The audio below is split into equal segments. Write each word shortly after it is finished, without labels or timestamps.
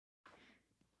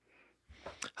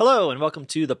Hello, and welcome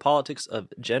to the Politics of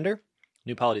Gender,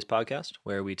 New Polities podcast,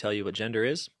 where we tell you what gender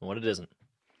is and what it isn't.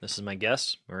 This is my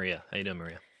guest, Maria. How you doing,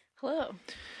 Maria? Hello.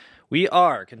 We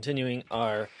are continuing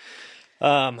our,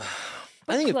 I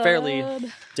think, a fairly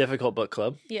difficult book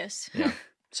club. Yes. Yeah.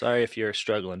 Sorry if you're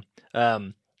struggling.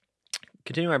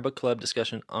 Continuing our book club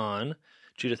discussion on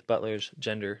Judith Butler's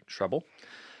Gender Trouble.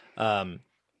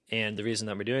 And the reason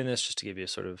that we're doing this, just to give you a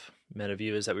sort of meta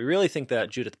view, is that we really think that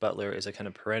Judith Butler is a kind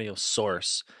of perennial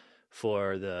source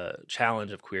for the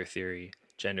challenge of queer theory,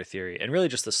 gender theory, and really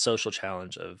just the social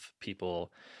challenge of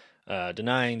people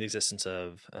denying the existence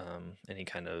of any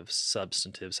kind of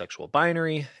substantive sexual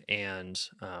binary and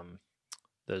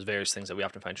those various things that we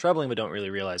often find troubling but don't really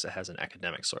realize it has an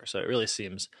academic source. So it really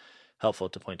seems helpful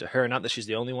to point to her. Not that she's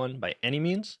the only one by any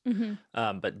means,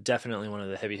 but definitely one of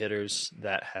the heavy hitters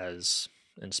that has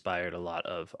inspired a lot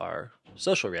of our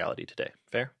social reality today.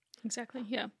 Fair? Exactly,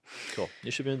 yeah. Cool. You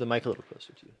should move the mic a little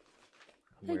closer to you.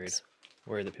 I'm Thanks.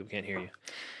 worried that people can't hear you.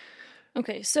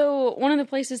 Okay, so one of the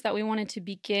places that we wanted to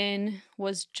begin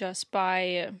was just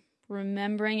by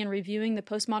remembering and reviewing the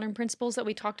postmodern principles that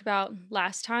we talked about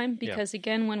last time, because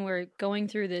again, when we're going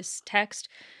through this text,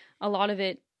 a lot of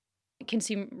it can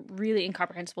seem really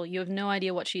incomprehensible. You have no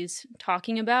idea what she's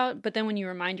talking about, but then when you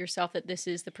remind yourself that this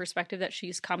is the perspective that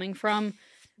she's coming from,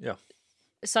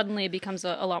 suddenly it becomes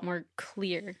a lot more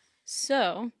clear.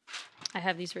 So, I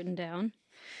have these written down.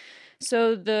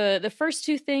 So the first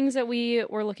two things that we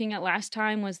were looking at last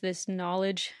time was this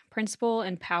knowledge principle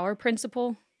and power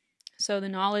principle. So the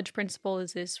knowledge principle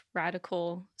is this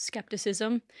radical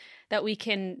skepticism that we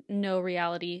can know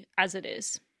reality as it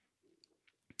is.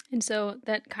 And so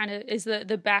that kind of is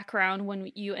the background when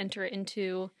you enter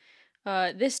into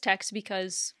this text,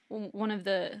 because one of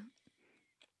the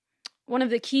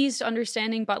keys to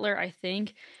understanding Butler, I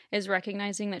think, is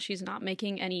recognizing that she's not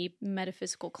making any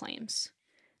metaphysical claims.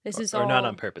 This is all not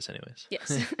on purpose, anyways.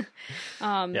 Yes.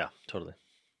 Yeah, totally.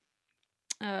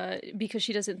 Because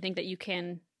she doesn't think that you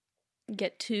can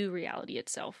get to reality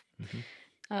itself.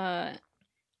 The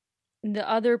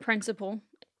other principle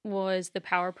was the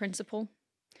power principle.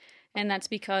 And that's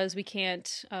because we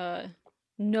can't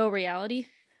know reality.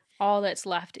 All that's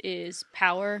left is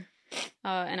power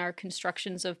and our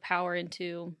constructions of power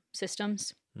into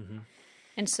systems.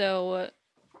 And so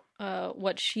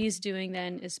what she's doing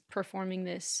then is performing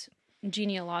this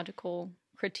genealogical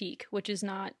critique, which is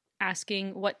not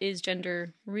asking what is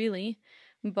gender really,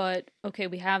 but okay,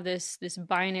 we have this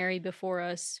binary before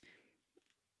us.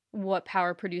 What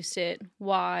power produced it?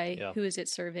 Why? Yeah. Who is it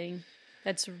serving?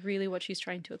 That's really what she's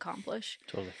trying to accomplish.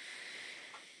 Totally.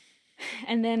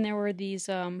 And then there were these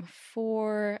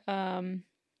four kind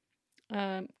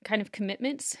of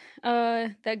commitments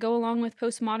that go along with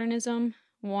postmodernism.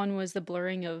 One was the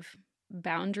blurring of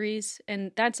boundaries.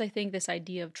 And that's, I think, this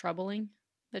idea of troubling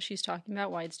that she's talking about,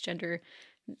 why it's gender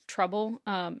trouble,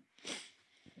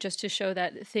 just to show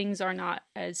that things are not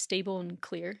as stable and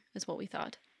clear as what we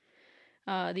thought.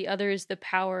 The other is the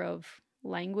power of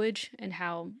language and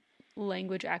how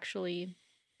language actually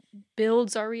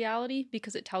builds our reality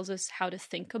because it tells us how to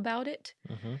think about it.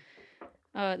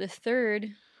 The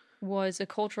third was a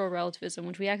cultural relativism,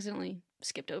 which we accidentally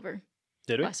skipped over.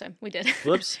 Did we? Last time. We did.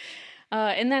 Whoops.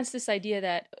 And that's this idea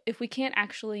that if we can't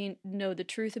actually know the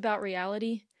truth about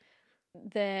reality,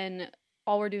 then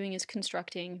all we're doing is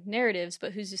constructing narratives.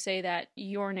 But who's to say that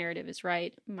your narrative is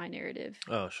right, my narrative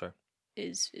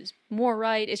is more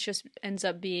right? It just ends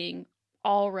up being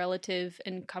all relative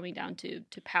and coming down to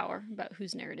power about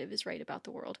whose narrative is right about the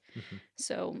world.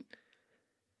 So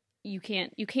you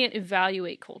can't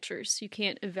evaluate cultures. You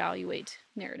can't evaluate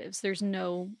narratives. There's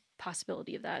no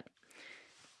possibility of that.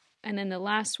 And then the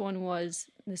last one was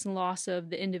this loss of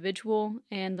the individual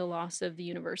and the loss of the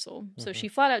universal. So she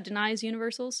flat out denies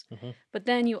universals, but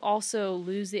then you also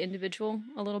lose the individual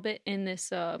a little bit in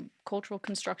this cultural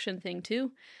construction thing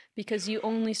too, because you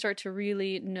only start to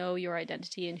really know your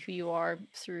identity and who you are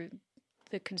through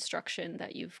the construction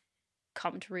that you've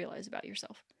come to realize about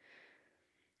yourself.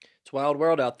 It's a wild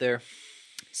world out there.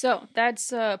 So that's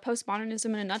postmodernism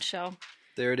in a nutshell.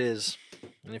 There it is.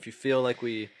 And if you feel like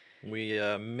we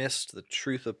missed the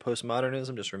truth of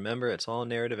postmodernism, just remember it's all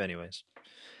narrative anyways.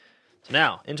 So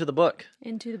now, into the book.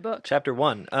 Into the book. Chapter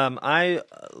 1. I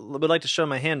would like to show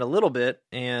my hand a little bit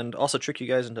and also trick you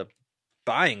guys into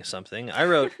buying something. I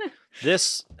wrote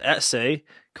this essay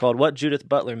called What Judith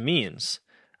Butler Means.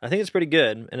 I think it's pretty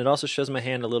good, and it also shows my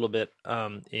hand a little bit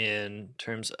in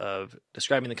terms of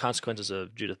describing the consequences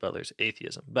of Judith Butler's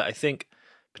atheism. But I think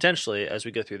potentially, as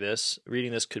we go through this,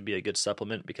 reading this could be a good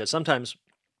supplement, because sometimes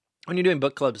when you're doing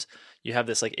book clubs, you have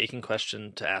this like aching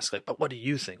question to ask, like, but what do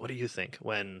you think? What do you think?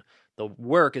 When the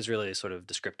work is really sort of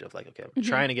descriptive, like, okay, I'm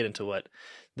trying to get into what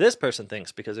this person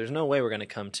thinks, because there's no way we're going to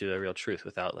come to a real truth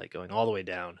without like going all the way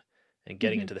down and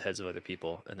getting into the heads of other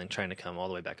people and then trying to come all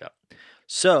the way back up.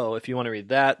 So if you want to read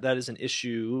that, that is an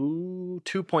issue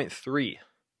 2.3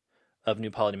 of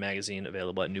New Polity Magazine,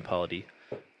 available at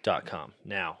newpolity.com.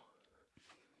 Now,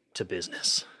 to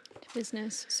business.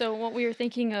 So what we were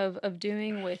thinking of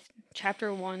doing with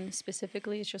chapter 1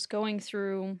 specifically is just going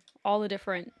through all the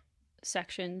different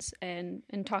sections and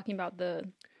talking about the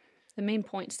main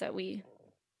points that we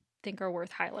think are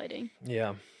worth highlighting.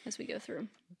 Yeah. As we go through.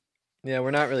 Yeah,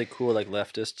 we're not really cool like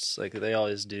leftists. Like they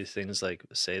always do things like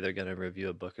say they're going to review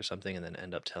a book or something and then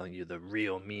end up telling you the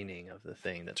real meaning of the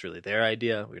thing that's really their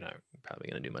idea. We're not probably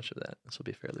going to do much of that. This will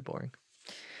be fairly boring.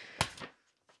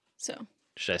 So,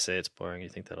 should I say it's boring? You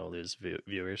think that'll lose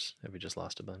viewers? Have we just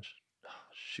lost a bunch? Oh,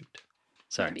 shoot.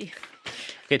 Sorry. Maybe.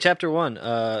 Okay, chapter 1,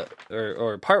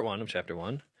 or part 1 of chapter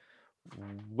 1,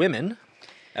 women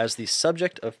as the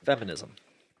subject of feminism.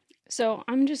 So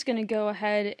I'm just going to go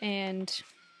ahead and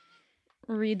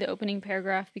read the opening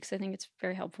paragraph because I think it's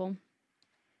very helpful.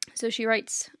 So she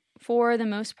writes, for the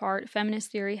most part,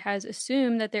 feminist theory has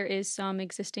assumed that there is some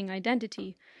existing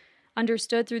identity,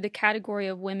 understood through the category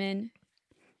of women,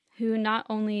 who not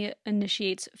only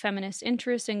initiates feminist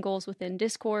interests and goals within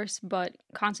discourse, but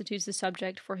constitutes the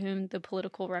subject for whom the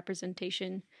political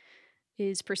representation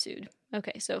is pursued.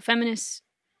 Okay, so feminist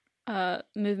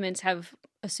movements have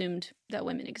assumed that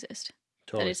women exist.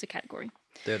 Totally. That is the category.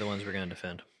 They're the ones we're going to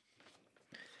defend.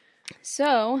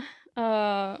 So,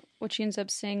 what she ends up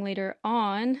saying later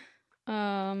on,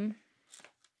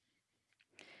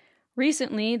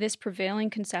 recently, this prevailing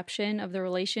conception of the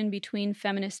relation between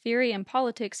feminist theory and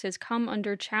politics has come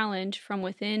under challenge from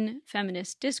within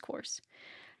feminist discourse.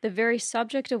 The very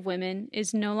subject of women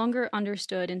is no longer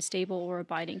understood in stable or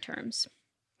abiding terms.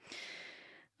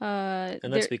 And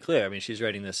let's be clear, I mean, she's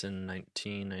writing this in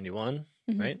 1991,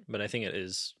 right? But I think it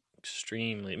is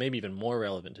extremely, maybe even more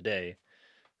relevant today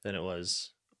than it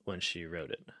was when she wrote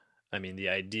it. I mean, the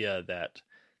idea that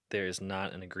there is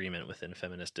not an agreement within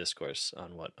feminist discourse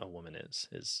on what a woman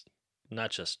is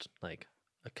not just like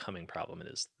a coming problem, it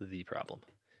is the problem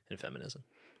in feminism.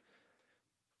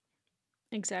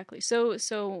 Exactly. So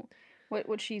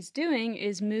what she's doing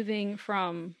is moving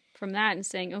from that and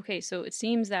saying, okay, so it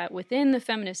seems that within the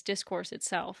feminist discourse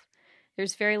itself,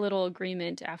 there's very little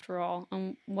agreement, after all,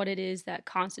 on what it is that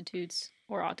constitutes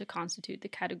or ought to constitute the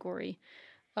category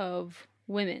of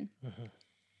women.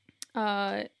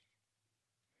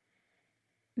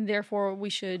 Therefore, we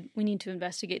need to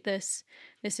investigate this.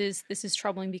 This is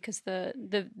troubling because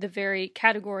the very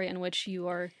category in which you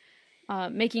are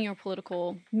making your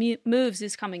political moves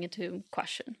is coming into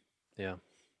question. Yeah,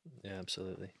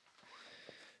 absolutely.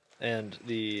 And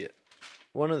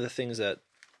one of the things that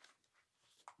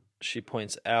she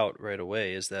points out right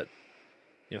away is that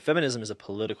feminism is a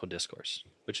political discourse,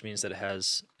 which means that it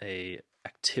has a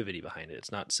activity behind it.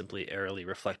 It's not simply airily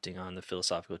reflecting on the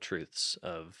philosophical truths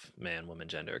of man, woman,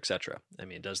 gender, etc. I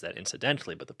mean, it does that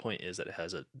incidentally, but the point is that it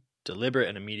has a deliberate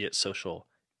and immediate social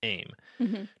aim,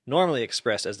 normally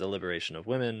expressed as the liberation of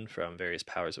women from various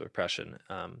powers of oppression,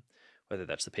 whether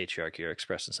that's the patriarchy or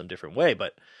expressed in some different way.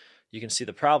 But you can see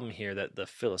the problem here that the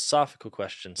philosophical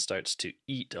question starts to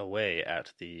eat away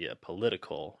at the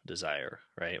political desire,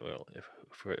 right? Well, if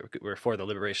we're for the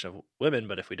liberation of women,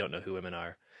 but if we don't know who women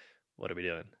are, what are we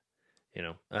doing?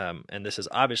 And this has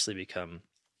obviously become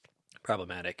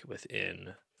problematic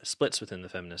within splits within the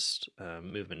feminist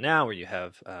movement now, where you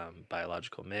have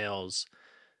biological males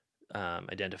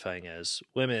identifying as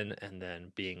women and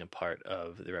then being a part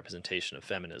of the representation of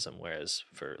feminism, whereas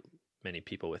for many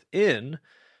people within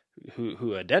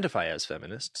who identify as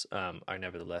feminists are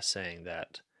nevertheless saying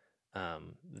that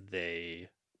they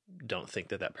don't think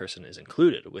that person is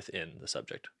included within the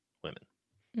subject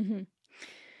women.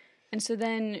 And so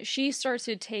then she starts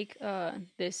to take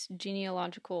this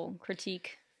genealogical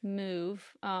critique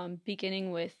move,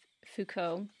 beginning with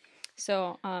Foucault.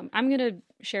 So I'm going to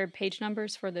share page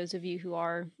numbers for those of you who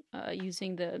are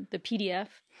using the PDF.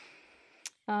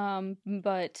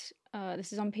 But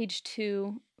this is on page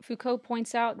 2. Foucault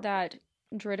points out that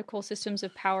juridical systems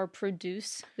of power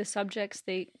produce the subjects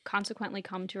they consequently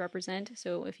come to represent.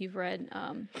 So if you've read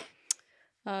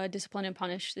Discipline and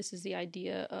Punish, this is the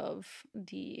idea of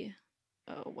the,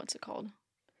 what's it called?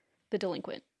 The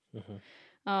delinquent.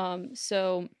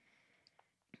 So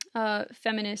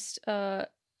feminists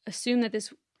assume that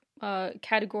this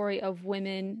category of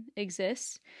women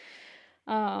exists.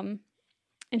 And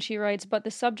she writes, but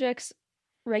the subjects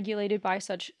regulated by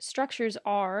such structures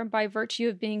are, by virtue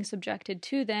of being subjected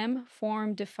to them,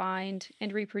 formed, defined,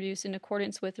 and reproduced in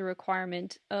accordance with the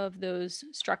requirement of those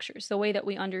structures. The way that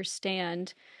we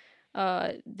understand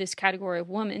this category of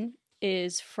woman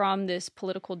is from this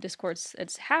political discourse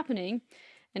that's happening.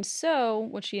 And so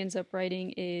what she ends up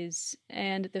writing is,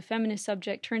 and the feminist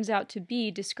subject turns out to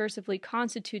be discursively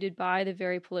constituted by the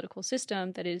very political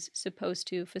system that is supposed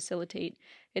to facilitate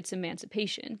its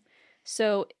emancipation.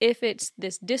 So if it's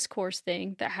this discourse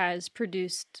thing that has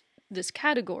produced this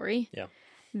category,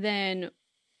 then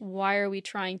why are we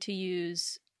trying to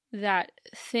use that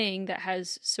thing that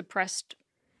has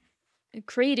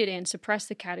created and suppressed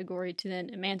the category to then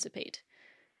emancipate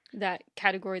that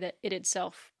category that it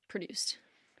itself produced?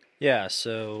 Yeah,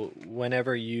 so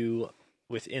whenever you,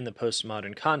 within the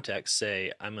postmodern context,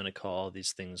 say, I'm going to call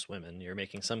these things women, you're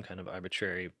making some kind of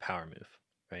arbitrary power move,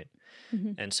 right?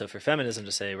 Mm-hmm. And so for feminism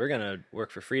to say, we're going to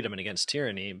work for freedom and against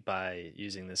tyranny by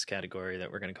using this category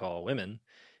that we're going to call women,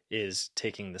 is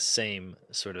taking the same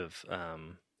sort of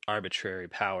arbitrary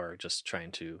power, just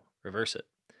trying to reverse it,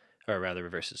 or rather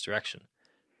reverse its direction.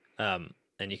 And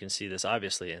you can see this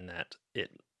obviously in that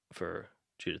for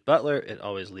Judith Butler, it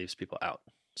always leaves people out.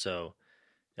 So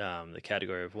the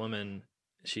category of woman,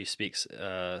 she speaks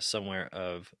somewhere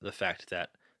of the fact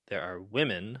that there are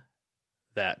women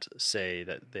that say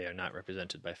that they are not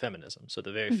represented by feminism. So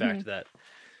the very fact that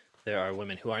there are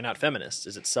women who are not feminists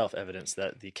is itself evidence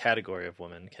that the category of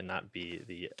woman cannot be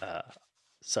the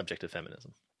subject of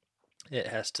feminism. It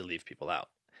has to leave people out.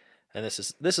 And this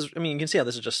is, I mean, you can see how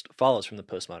this just follows from the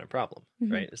postmodern problem,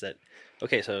 right? Is that,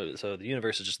 okay, so the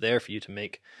universe is just there for you to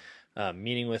make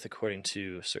meaning with according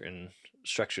to certain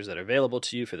structures that are available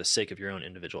to you for the sake of your own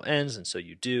individual ends, and so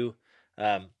you do.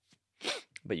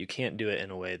 But you can't do it in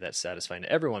a way that's satisfying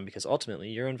to everyone, because ultimately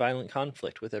you're in violent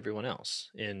conflict with everyone else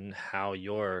in how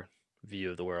your view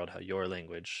of the world, how your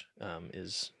language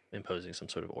is imposing some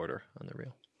sort of order on the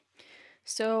real.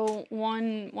 So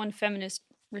one feminist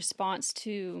response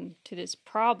to this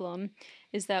problem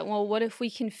is that, well, what if we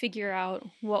can figure out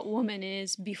what woman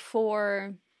is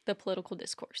before the political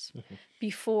discourse,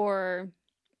 before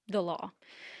the law?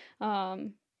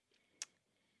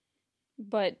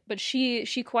 But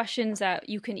she questions that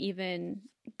you can even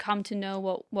come to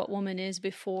know what woman is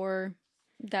before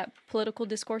that political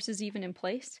discourse is even in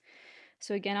place.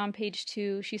 So again, on page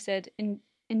 2, she said,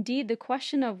 Indeed, the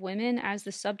question of women as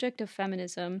the subject of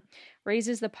feminism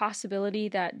raises the possibility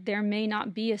that there may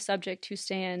not be a subject who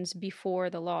stands before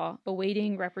the law,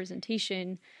 awaiting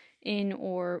representation in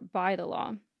or by the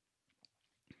law.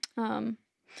 And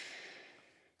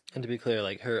to be clear,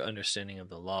 like, her understanding of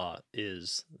the law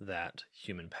is that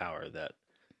human power that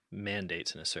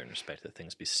mandates in a certain respect that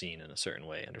things be seen in a certain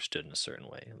way, understood in a certain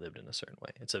way, lived in a certain way.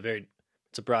 It's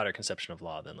a broader conception of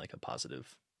law than like a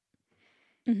positive.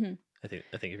 I think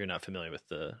if you're not familiar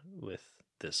with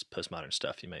this postmodern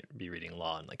stuff, you might be reading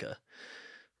law in like a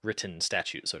written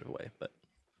statute sort of way. But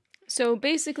so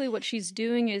basically, what she's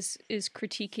doing is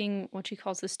critiquing what she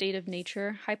calls the state of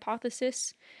nature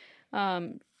hypothesis,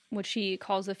 what she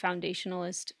calls the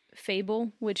foundationalist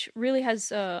fable, which really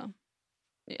has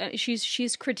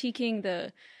she's critiquing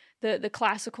the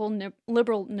classical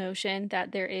liberal notion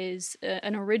that there is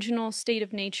an original state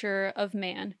of nature of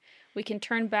man. We can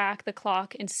turn back the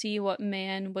clock and see what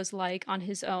man was like on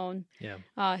his own,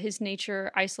 his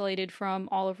nature isolated from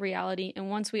all of reality. And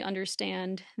once we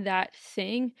understand that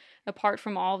thing, apart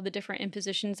from all of the different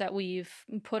impositions that we've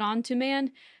put onto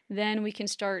man, then we can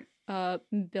start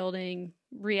building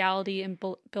reality and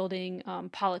building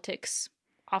politics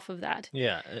off of that.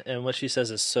 Yeah, and what she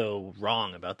says is so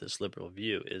wrong about this liberal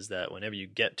view is that whenever you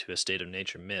get to a state of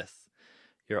nature myth,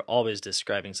 you're always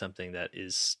describing something that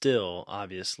is still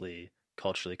obviously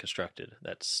culturally constructed.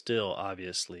 That's still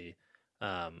obviously,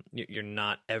 you're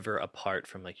not ever apart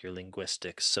from like your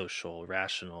linguistic, social,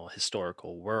 rational,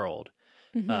 historical world.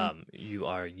 You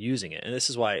are using it. And this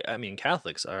is why, I mean,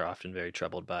 Catholics are often very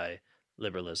troubled by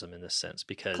liberalism in this sense,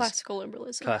 because classical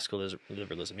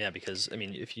liberalism, yeah, because I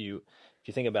mean, if you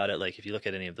think about it, like if you look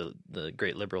at any of the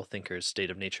great liberal thinkers' state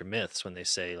of nature myths, when they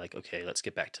say like, okay, let's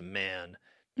get back to man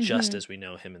just as we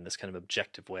know him in this kind of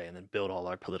objective way, and then build all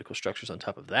our political structures on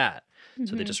top of that.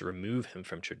 So they just remove him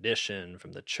from tradition,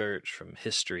 from the church, from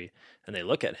history, and they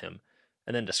look at him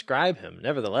and then describe him.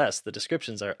 Nevertheless, the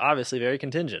descriptions are obviously very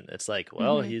contingent. It's like,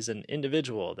 well, he's an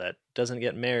individual that doesn't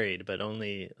get married, but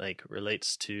only like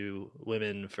relates to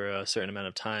women for a certain amount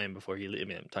of time before he, I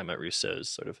mean, I'm talking about Rousseau's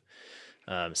sort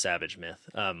of savage myth.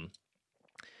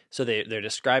 So they're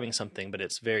describing something, but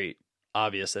it's very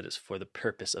obvious that it's for the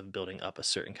purpose of building up a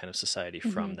certain kind of society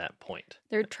from that point.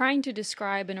 They're trying to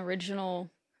describe an original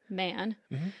man.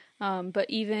 Mm-hmm. But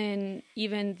even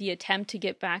the attempt to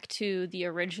get back to the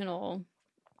original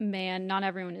man, not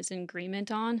everyone is in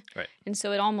agreement on. Right. And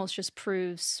so it almost just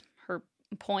proves her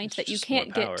point It's that you just more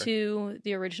can't get power. to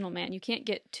the original man. You can't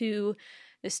get to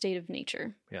the state of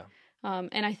nature. Yeah.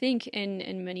 And I think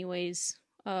in many ways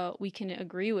we can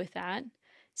agree with that.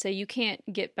 So you can't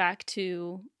get back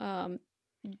to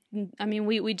I mean,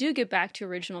 we do get back to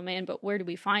original man, but where do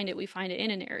we find it? We find it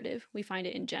in a narrative. We find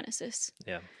it in Genesis.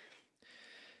 Yeah.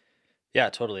 Yeah,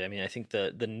 totally. I mean, I think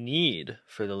the need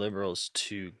for the liberals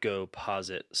to go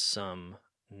posit some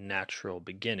natural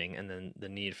beginning, and then the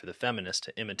need for the feminists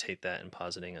to imitate that in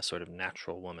positing a sort of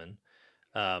natural woman,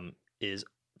 is,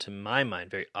 to my mind,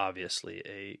 very obviously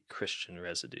a Christian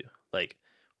residue. Like,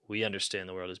 we understand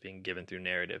the world as being given through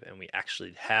narrative, and we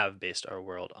actually have based our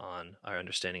world on our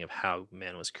understanding of how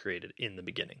man was created in the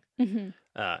beginning. Mm-hmm.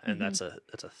 And that's a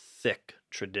thick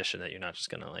tradition that you're not just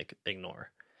going to like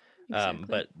ignore. Exactly.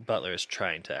 But Butler is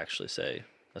trying to actually say,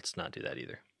 let's not do that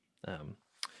either.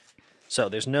 So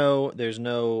there's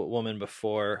no woman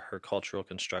before her cultural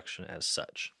construction as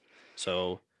such.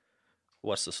 So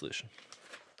what's the solution?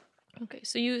 Okay,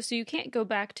 so you can't go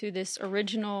back to this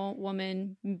original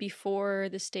woman before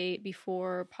the state,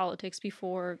 before politics,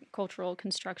 before cultural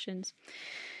constructions.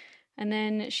 And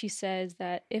then she says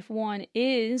that if one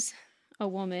is a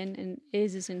woman, and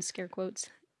is in scare quotes,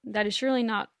 that is surely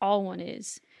not all one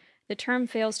is. The term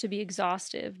fails to be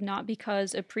exhaustive, not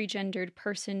because a pregendered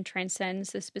person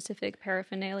transcends the specific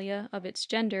paraphernalia of its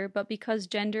gender, but because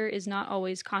gender is not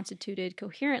always constituted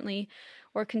coherently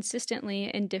or consistently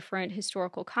in different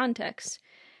historical contexts,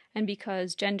 and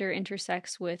because gender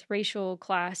intersects with racial,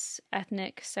 class,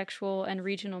 ethnic, sexual, and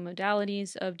regional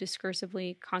modalities of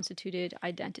discursively constituted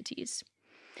identities.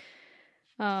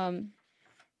 So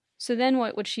then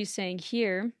what she's saying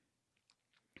here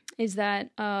is that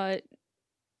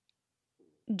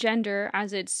gender,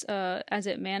 as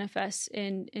it manifests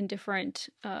in different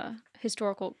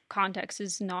historical contexts,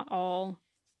 is not all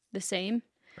the same.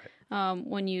 Right.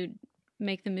 When you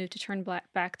make the move to turn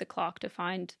back the clock to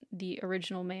find the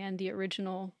original man, the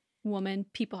original woman,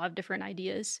 people have different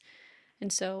ideas,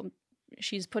 and so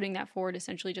she's putting that forward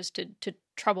essentially just to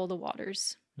trouble the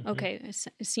waters. Mm-hmm. Okay,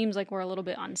 it seems like we're a little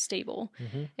bit unstable.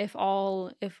 Mm-hmm.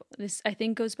 If this, I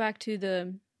think, goes back to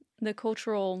the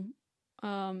cultural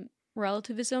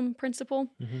relativism principle.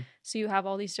 Mm-hmm. So you have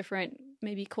all these different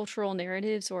maybe cultural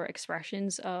narratives or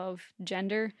expressions of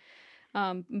gender,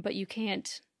 but you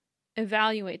can't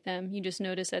evaluate them. You just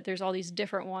notice that there's all these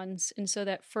different ones, and so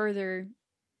that further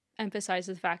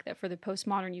emphasizes the fact that for the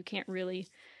postmodern you can't really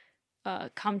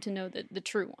come to know the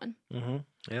true one. Mm-hmm.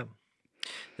 Yeah.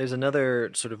 There's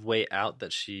another sort of way out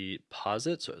that she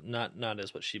posits, not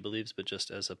as what she believes, but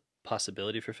just as a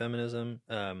possibility for feminism.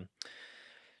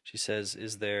 She says,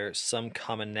 is there some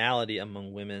commonality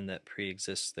among women that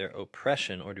pre-exists their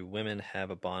oppression, or do women have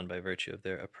a bond by virtue of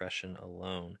their oppression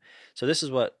alone? So this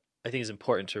is what I think is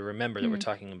important to remember, that we're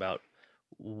talking about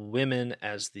women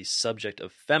as the subject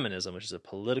of feminism, which is a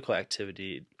political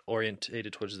activity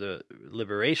orientated towards the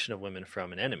liberation of women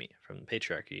from an enemy, from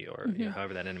patriarchy, or Mm-hmm.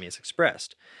 However that enemy is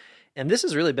expressed. And this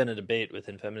has really been a debate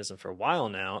within feminism for a while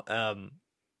now,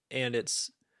 and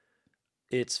it's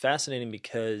fascinating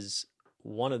because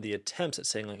one of the attempts at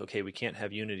saying, like, okay, we can't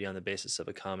have unity on the basis of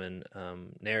a common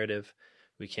narrative.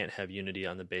 We can't have unity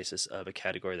on the basis of a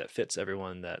category that fits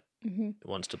everyone that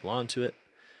wants to belong to it.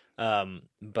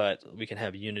 But we can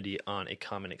have unity on a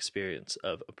common experience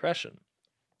of oppression.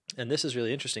 And this is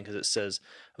really interesting because it says,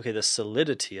 okay, the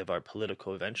solidity of our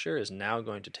political venture is now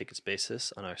going to take its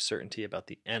basis on our certainty about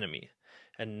the enemy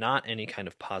and not any kind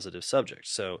of positive subject.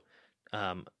 So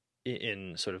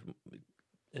in sort of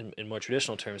in more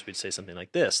traditional terms, we'd say something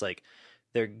like this, like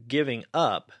they're giving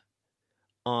up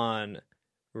on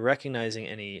recognizing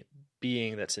any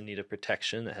being that's in need of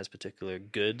protection, that has particular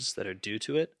goods that are due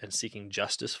to it, and seeking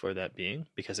justice for that being,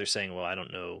 because they're saying, well, I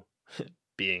don't know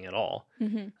being at all.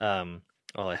 Mm-hmm.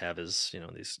 All I have is,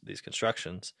 these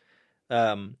constructions.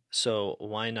 So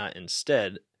why not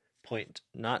instead point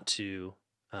not to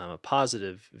a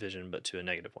positive vision, but to a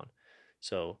negative one?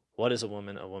 So what is a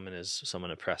woman? A woman is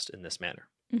someone oppressed in this manner.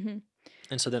 Mm-hmm.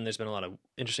 And so then there's been a lot of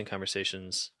interesting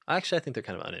conversations. Actually, I think they're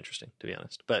kind of uninteresting, to be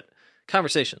honest, but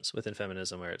conversations within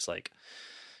feminism where it's like,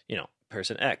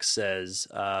 person X says,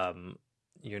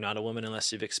 you're not a woman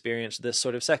unless you've experienced this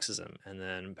sort of sexism. And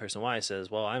then person Y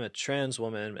says, well, I'm a trans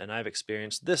woman and I've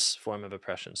experienced this form of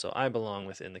oppression, so I belong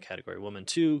within the category woman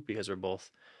too, because we're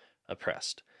both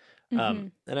oppressed. Mm-hmm.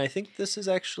 And I think this is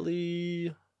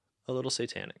actually a little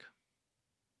satanic.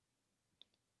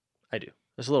 I do.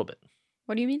 Just a little bit.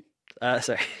 What do you mean?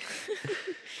 Sorry.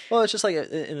 Well, it's just like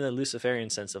in the Luciferian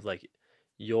sense of like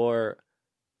your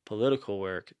political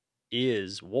work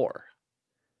is war.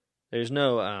 There's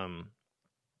no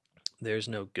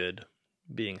good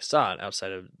being sought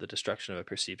outside of the destruction of a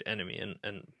perceived enemy.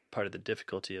 And part of the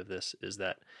difficulty of this is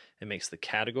that it makes the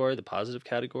category, the positive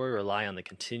category, rely on the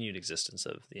continued existence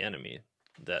of the enemy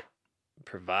that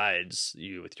provides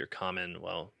you with your common,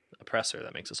 well, oppressor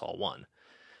that makes us all one.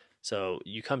 So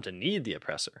you come to need the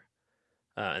oppressor.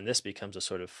 And this becomes a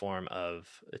sort of form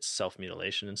of it's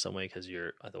self-mutilation in some way, because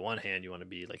you're, on the one hand, you want to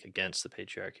be like against the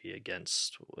patriarchy,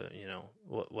 against,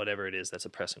 whatever it is that's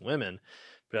oppressing women.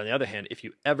 But on the other hand, if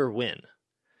you ever win,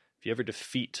 if you ever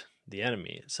defeat the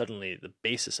enemy, suddenly the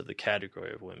basis of the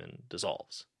category of women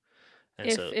dissolves. And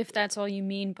if that's all you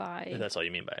mean by if that's all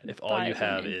you mean by it. If all by you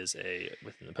have women. is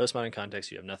within the postmodern context,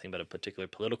 you have nothing but a particular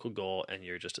political goal, and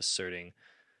you're just asserting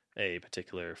a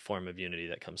particular form of unity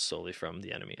that comes solely from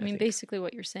the enemy. I mean, basically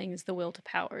what you're saying is the will to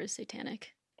power is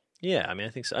satanic. Yeah, I mean, I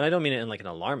think so. And I don't mean it in like an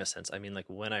alarmist sense. I mean, like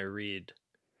when I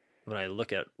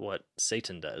look at what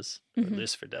Satan does, or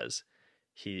Lucifer does,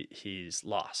 he's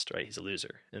lost, right? He's a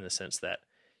loser in the sense that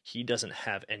he doesn't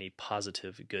have any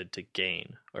positive good to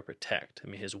gain or protect. I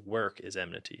mean, his work is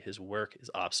enmity. His work is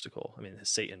obstacle. I mean,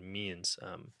 Satan means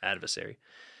adversary.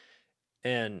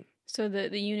 And so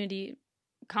the unity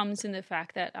comes in the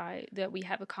fact that we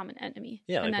have a common enemy.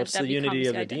 Yeah, like what's the unity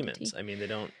of the demons? I mean, they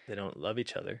don't love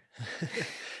each other,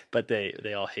 but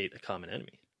they all hate a common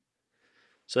enemy.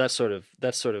 So that's sort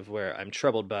of where I'm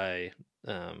troubled by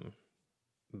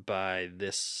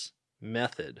this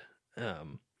method.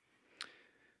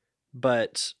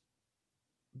 But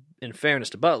in fairness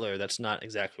to Butler, that's not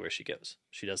exactly where she goes.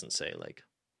 She doesn't say like,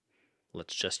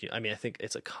 let's just, I mean, I think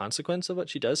it's a consequence of what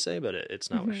she does say, but it's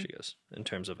not where she goes in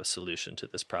terms of a solution to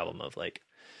this problem of like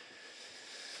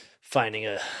finding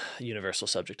a universal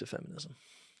subject of feminism.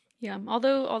 Yeah.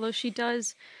 Although she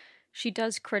does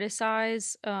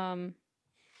criticize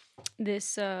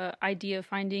this idea of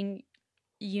finding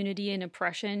unity in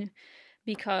oppression,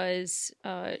 because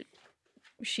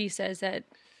she says that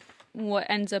what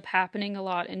ends up happening a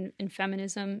lot in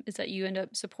feminism is that you end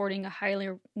up supporting a highly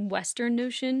Western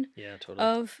notion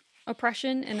of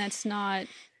oppression, and that's not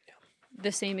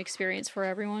the same experience for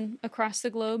everyone across the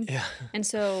globe. Yeah. And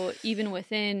so even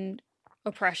within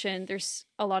oppression, there's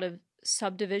a lot of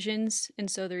subdivisions, and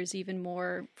so there's even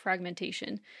more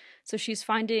fragmentation. So she's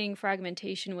finding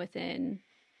fragmentation within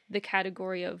the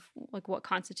category of like what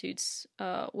constitutes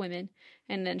women,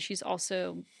 and then she's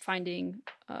also finding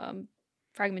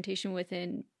fragmentation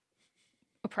within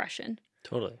oppression.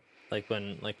 Totally. Like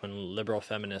when liberal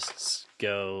feminists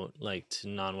go like to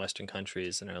non-Western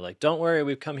countries and are like, "Don't worry,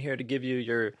 we've come here to give you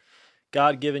your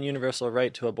God-given universal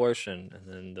right to abortion," and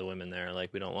then the women there are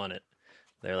like, "We don't want it."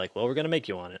 They're like, "Well, we're going to make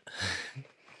you want it."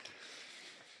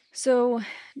 So,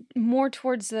 more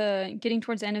getting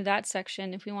towards the end of that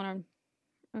section, if we want to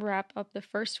wrap up the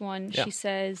first one, she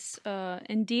says,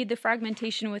 indeed, the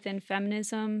fragmentation within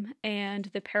feminism and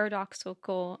the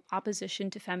paradoxical opposition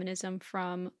to feminism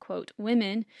from, quote,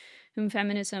 women whom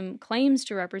feminism claims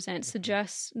to represent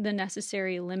suggests the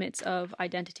necessary limits of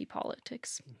identity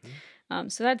politics.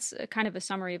 So that's kind of a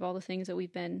summary of all the things that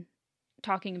we've been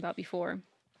talking about before.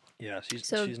 Yeah,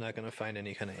 she's not going to find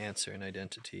any kind of answer in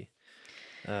identity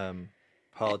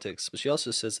politics. But she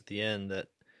also says at the end that,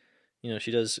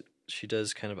 she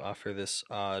does kind of offer this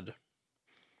odd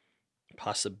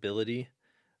possibility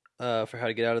for how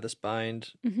to get out of this bind.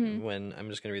 When I'm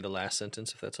just going to read the last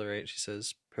sentence, if that's all right. She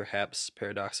says, perhaps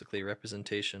paradoxically,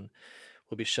 representation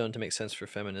will be shown to make sense for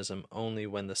feminism only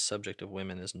when the subject of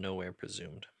women is nowhere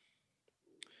presumed.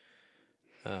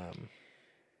 And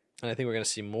I think we're going to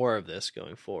see more of this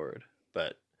going forward,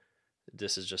 but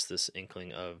this is just this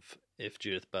inkling of if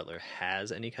Judith Butler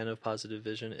has any kind of positive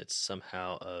vision, it's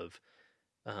somehow of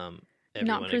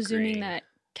not presuming that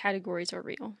categories are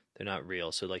real. They're not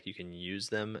real. So like you can use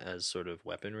them as sort of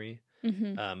weaponry,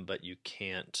 but you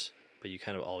can't, but you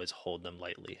kind of always hold them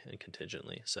lightly and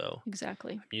contingently. So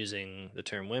exactly. I'm using the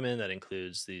term women, that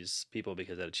includes these people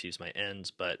because that achieves my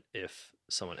ends. But if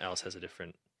someone else has a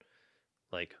different,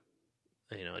 like,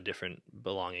 a different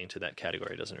belonging to that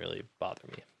category, it doesn't really bother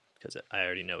me because I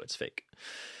already know it's fake.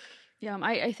 Yeah,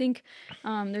 I think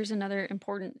there's another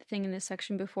important thing in this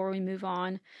section before we move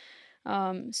on.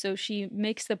 So she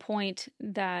makes the point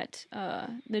that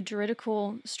the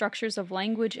juridical structures of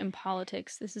language and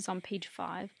politics, this is on page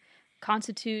 5,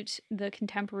 constitute the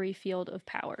contemporary field of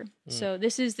power. So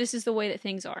this is the way that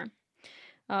things are.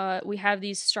 We have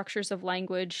these structures of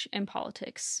language and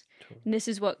politics. And this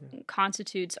is what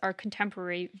constitutes our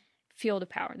contemporary field of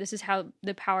power. This is how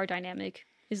the power dynamic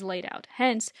is laid out.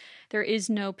 Hence, there is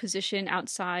no position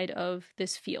outside of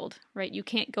this field, right? You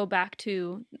can't go back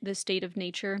to the state of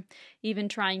nature. Even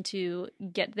trying to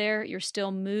get there, you're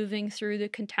still moving through the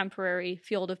contemporary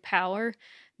field of power,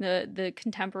 the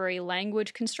contemporary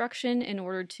language construction in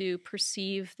order to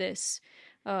perceive this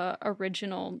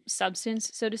original substance,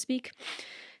 so to speak.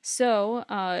 So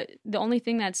the only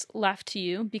thing that's left to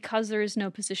you, because there is no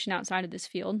position outside of this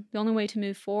field, the only way to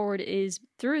move forward is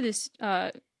through this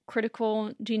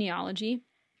critical genealogy.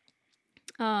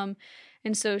 And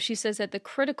so she says that the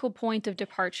critical point of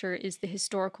departure is the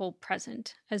historical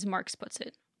present, as Marx puts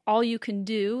it. All you can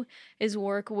do is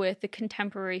work with the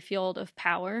contemporary field of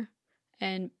power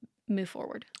and move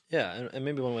forward. Yeah, and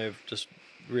maybe one way of just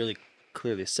really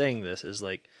clearly saying this is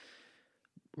like,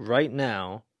 right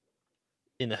now,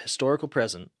 in the historical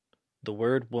present, the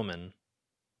word woman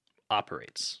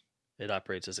operates. It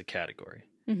operates as a category.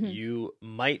 Mm-hmm. You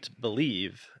might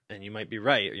believe, and you might be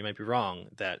right, or you might be wrong,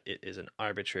 that it is an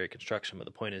arbitrary construction, but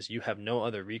the point is you have no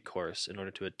other recourse in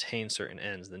order to attain certain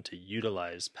ends than to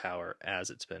utilize power as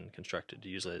it's been constructed,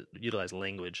 to utilize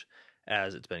language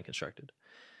as it's been constructed.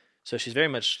 So she's very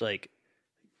much like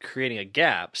creating a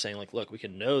gap, saying like, look, we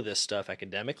can know this stuff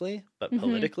academically, but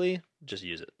politically, just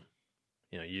use it.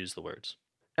 Use the words.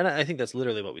 And I think that's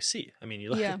literally what we see. I mean,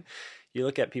 you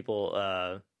look at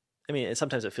people,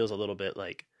 sometimes it feels a little bit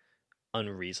like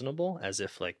unreasonable, as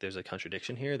if like there's a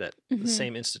contradiction here, that the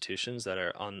same institutions that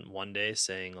are on one day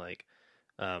saying like,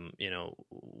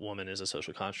 woman is a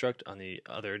social construct, on the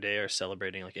other day are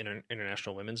celebrating like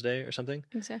International Women's Day or something.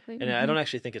 Exactly. And I don't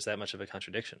actually think it's that much of a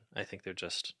contradiction. I think they're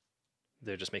just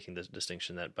making the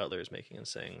distinction that Butler is making and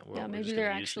saying, well, maybe they're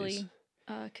actually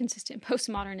consistent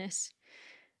postmodernists.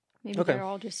 Maybe they're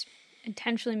all just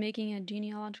intentionally making a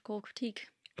genealogical critique.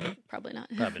 Probably not.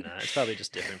 Probably not. It's probably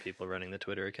just different people running the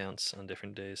Twitter accounts on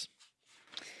different days.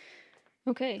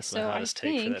 Okay, That's so I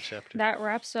think that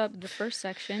wraps up the first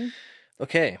section.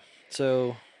 Okay,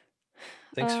 so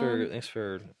thanks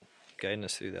for guiding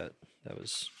us through that. That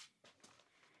was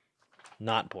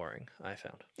not boring, I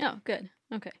found. Oh, good.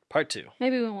 Okay. Part 2.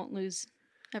 Maybe we won't lose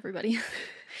everybody.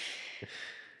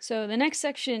 So the next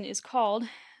section is called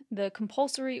The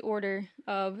Compulsory Order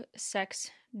of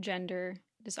Sex, Gender,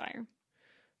 Desire.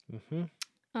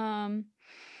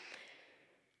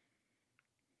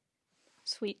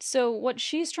 Sweet. So what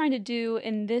she's trying to do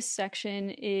in this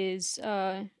section is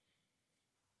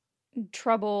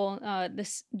trouble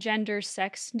this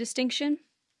gender-sex distinction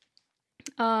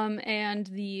and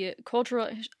the cultural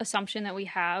assumption that we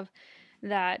have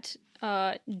that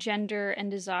gender and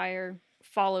desire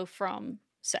follow from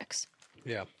sex.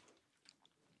 Yeah.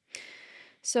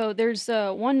 So there's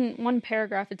one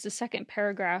paragraph, it's the second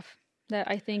paragraph, that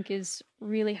I think is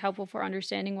really helpful for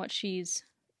understanding what she's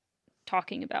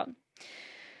talking about.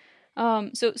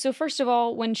 So first of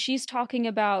all, when she's talking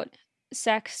about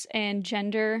sex and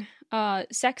gender,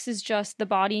 sex is just the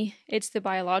body, it's the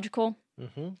biological,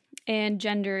 and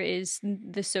gender is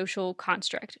the social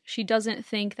construct. She doesn't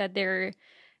think that there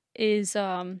is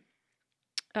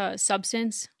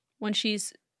substance. When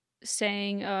she's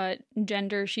saying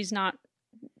gender, she's not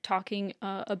talking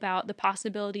about the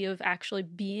possibility of actually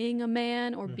being a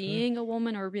man or being a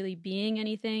woman or really being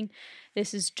anything.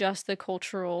 This is just the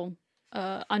cultural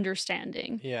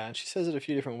understanding. Yeah, and she says it a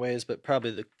few different ways, but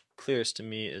probably the clearest to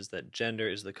me is that gender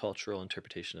is the cultural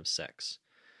interpretation of sex.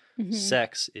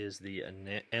 Sex is the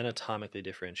anatomically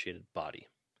differentiated body.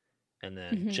 And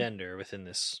then gender within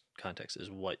this context is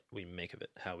what we make of it,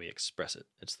 how we express it.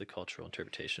 It's the cultural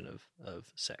interpretation of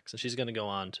sex. And she's going to go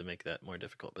on to make that more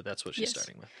difficult, but that's what she's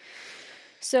starting with.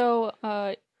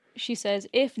 So she says,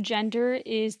 if gender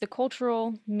is the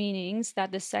cultural meanings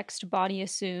that the sexed body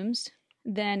assumes,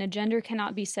 then a gender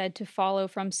cannot be said to follow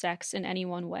from sex in any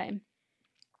one way.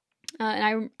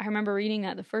 And I remember reading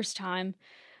that the first time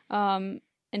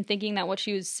and thinking that what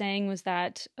she was saying was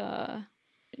that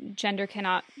gender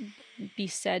cannot be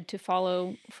said to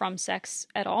follow from sex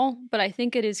at all, but I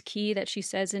think it is key that she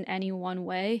says in any one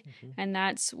way, and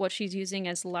that's what she's using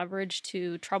as leverage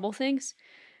to trouble things.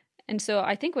 And so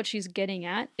I think what she's getting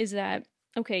at is that,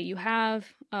 okay, you have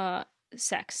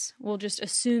sex. We'll just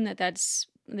assume that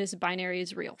this binary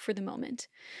is real for the moment.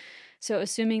 So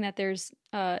assuming that there's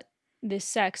this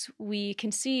sex, we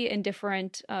can see in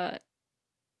different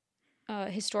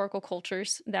historical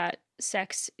cultures that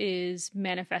sex is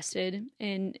manifested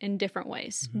in different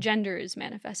ways. Gender is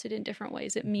manifested in different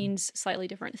ways. It means slightly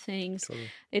different things. Totally.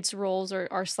 Its roles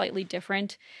are slightly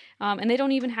different. And they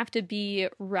don't even have to be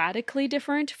radically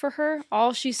different for her.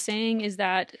 All she's saying is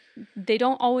that they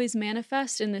don't always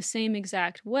manifest in the same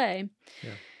exact way.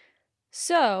 Yeah.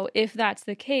 So, if that's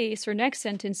the case, her next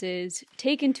sentence is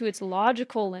taken to its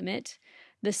logical limit,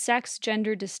 the sex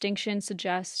gender distinction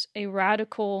suggests a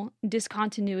radical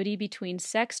discontinuity between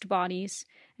sexed bodies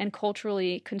and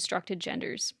culturally constructed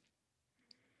genders.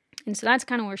 And so that's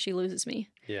kind of where she loses me.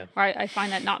 Yeah. Or I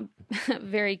find that not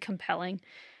very compelling.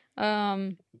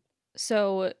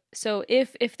 So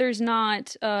if there's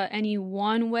not any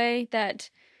one way that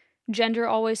gender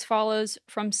always follows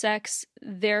from sex,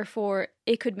 therefore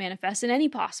it could manifest in any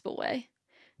possible way.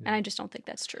 And I just don't think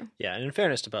that's true. Yeah, and in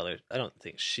fairness to Butler, I don't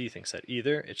think she thinks that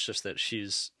either. It's just that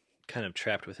she's kind of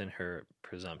trapped within her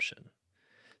presumption.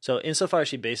 So insofar as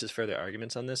she bases further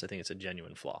arguments on this, I think it's a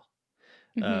genuine flaw.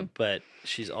 But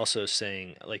she's also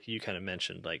saying, like you kind of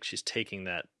mentioned, like she's taking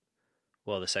that,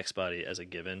 well, the sex body as a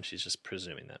given. She's just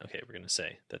presuming that, okay, we're going to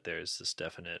say that there's this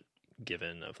definite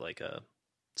given of like a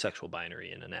sexual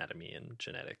binary in anatomy and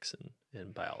genetics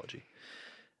and biology.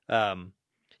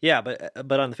 Yeah,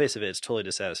 but on the face of it, it's totally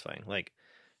dissatisfying. Like,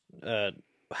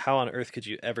 how on earth could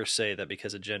you ever say that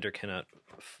because a gender cannot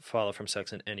follow from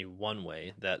sex in any one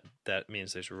way, that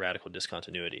means there's radical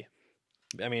discontinuity?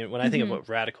 I mean, when I think of what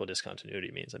radical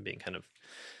discontinuity means, I'm being kind of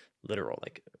literal,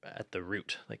 like at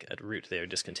root, they are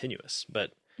discontinuous.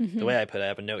 But the way I put it, I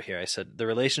have a note here. I said the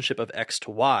relationship of X to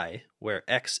Y, where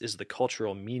X is the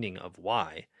cultural meaning of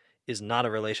Y, is not a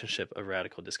relationship of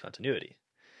radical discontinuity.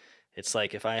 It's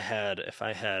like if I had,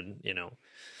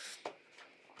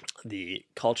 the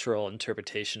cultural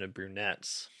interpretation of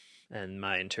brunettes, and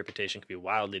my interpretation could be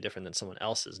wildly different than someone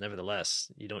else's.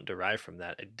 Nevertheless, you don't derive from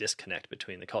that a disconnect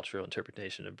between the cultural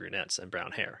interpretation of brunettes and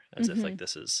brown hair, as if like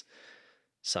this is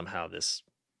somehow this,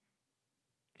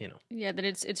 Yeah, that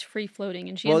it's free floating,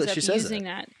 and she ends up using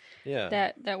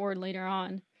that word later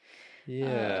on.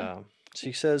 Yeah,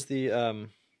 she says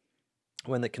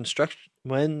when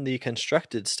the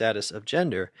constructed status of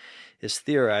gender is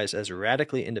theorized as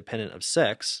radically independent of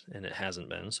sex, and it hasn't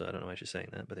been, so I don't know why she's saying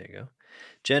that, but there you go.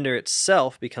 Gender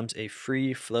itself becomes a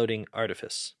free-floating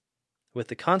artifice, with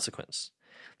the consequence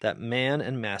that man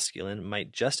and masculine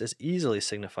might just as easily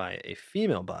signify a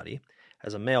female body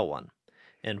as a male one,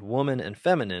 and woman and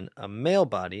feminine a male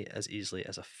body as easily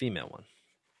as a female one.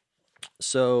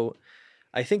 So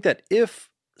I think that if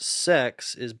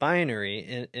sex is binary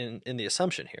in the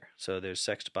assumption here, so there's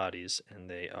sexed bodies and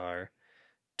they are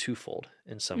twofold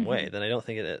in some way, then I don't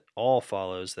think it at all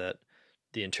follows that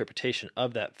the interpretation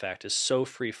of that fact is so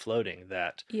free floating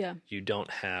that you don't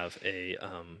have a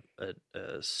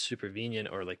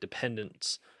supervenient or like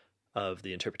dependence of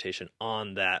the interpretation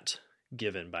on that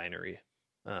given binary,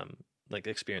 like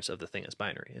the experience of the thing as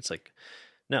binary. It's like,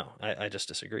 no, I just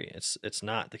disagree. It's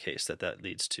not the case that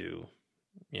leads to,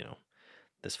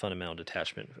 this fundamental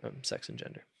detachment from sex and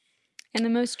gender. And the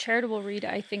most charitable read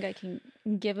I think I can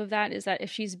give of that is that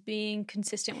if she's being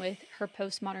consistent with her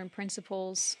postmodern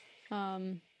principles,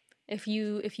 if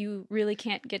you really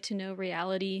can't get to know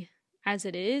reality as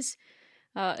it is,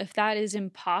 if that is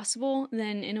impossible,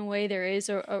 then in a way there is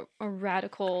a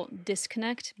radical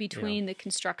disconnect between the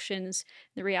constructions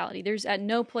and the reality. There's at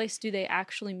no place do they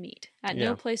actually meet. At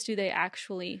no place do they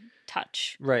actually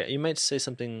touch. Right. You might say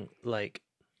something like,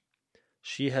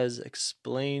 she has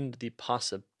explained the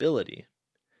possibility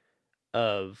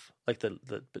of, like the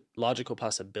logical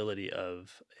possibility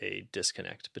of a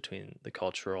disconnect between the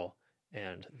cultural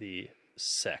and the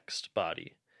sexed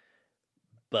body,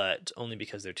 but only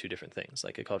because they're two different things.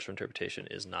 Like a cultural interpretation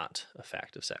is not a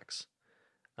fact of sex.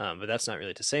 But that's not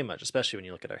really to say much, especially when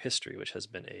you look at our history, which has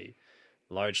been a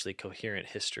largely coherent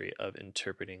history of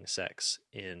interpreting sex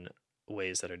in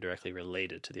ways that are directly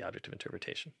related to the object of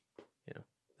interpretation,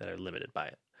 that are limited by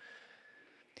it.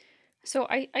 So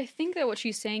I think that what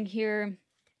she's saying here,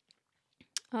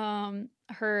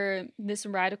 this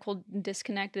radical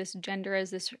disconnect, this gender as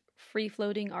this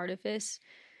free-floating artifice,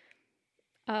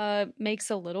 makes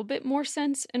a little bit more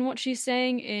sense in what she's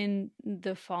saying in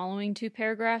the following two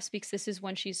paragraphs, because this is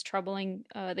when she's troubling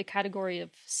the category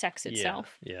of sex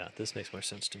itself. Yeah, this makes more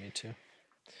sense to me too.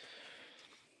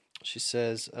 She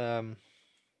says,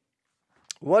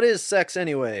 what is sex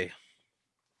anyway?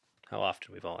 How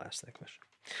often we've all asked that question.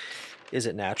 Is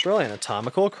it natural,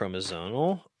 anatomical,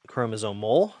 chromosomal,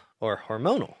 or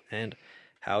hormonal? And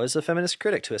how is a feminist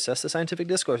critic to assess the scientific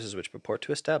discourses which purport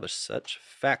to establish such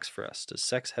facts for us? Does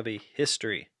sex have a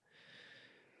history?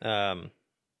 And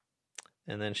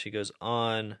then she goes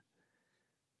on,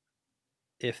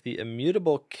 if the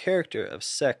immutable character of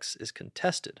sex is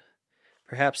contested,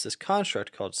 perhaps this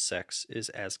construct called sex is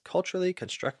as culturally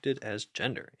constructed as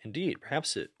gender. Indeed,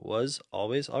 perhaps it was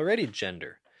always already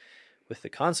gender, with the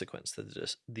consequence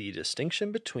that the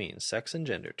distinction between sex and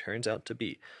gender turns out to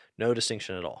be no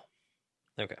distinction at all.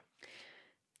 Okay.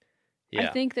 I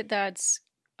Yeah. think that that's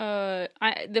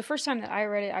the first time that I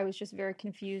read it, I was just very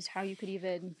confused how you could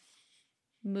even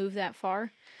move that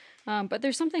far. But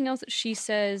there's something else that she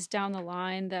says down the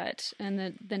line that in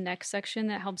the next section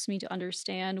that helps me to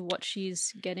understand what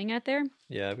she's getting at there.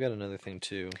 Yeah, I've got another thing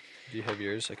too. Do you have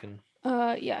yours? I can.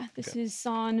 Yeah, this Okay. is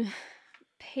on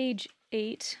page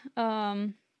 8.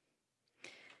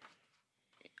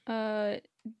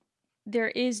 There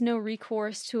is no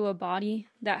recourse to a body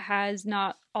that has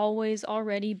not always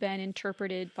already been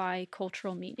interpreted by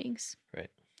cultural meanings. Right.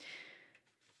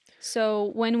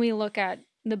 So when we look at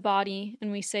the body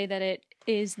and we say that it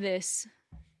is this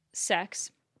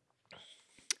sex,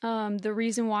 the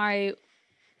reason why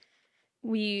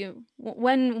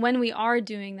when we are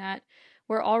doing that,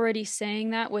 we're already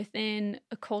saying that within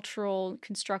a cultural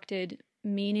constructed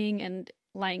meaning and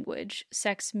language.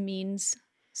 Sex means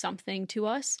something to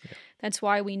us. Yeah. That's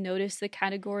why we notice the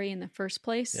category in the first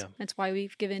place. Yeah. That's why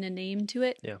we've given a name to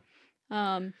it. Yeah.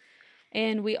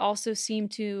 And we also seem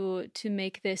to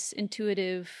make this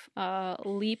intuitive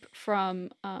leap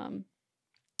from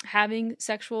having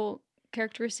sexual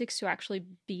characteristics to actually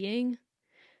being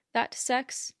that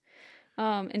sex.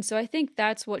 And so I think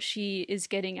that's what she is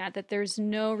getting at, that there's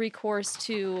no recourse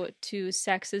to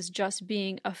sex as just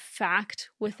being a fact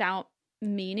without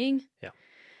meaning. Yeah.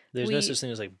 There's no such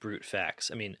thing as like brute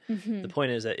facts. I mean, Mm-hmm. the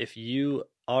point is that if you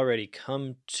already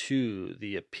come to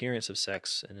the appearance of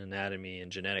sex and anatomy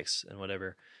and genetics and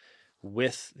whatever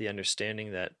with the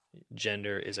understanding that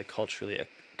gender is a cultural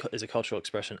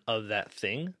expression of that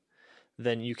thing,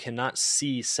 then you cannot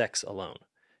see sex alone.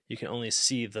 You can only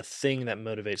see the thing that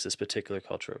motivates this particular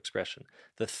cultural expression,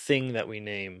 the thing that we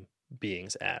name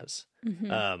beings as,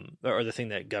 Mm-hmm. or the thing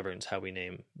that governs how we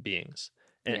name beings.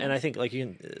 And, Yeah. and I think like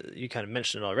you kind of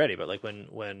mentioned it already, but like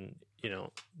when you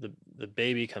know the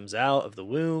baby comes out of the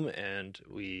womb and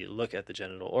we look at the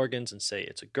genital organs and say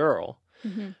it's a girl,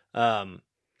 Mm-hmm.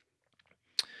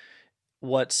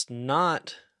 what's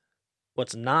not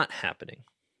happening,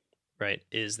 right,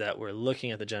 is that we're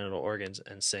looking at the genital organs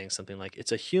and saying something like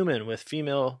it's a human with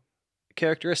female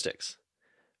characteristics,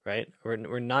 right?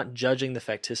 We're not judging the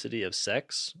facticity of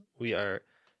sex. We are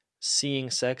seeing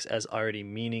sex as already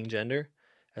meaning gender,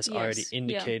 as already Yes.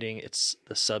 indicating it's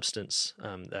the substance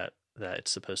that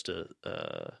it's supposed to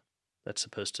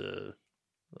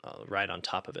ride on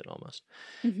top of it almost.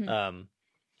 Mm-hmm.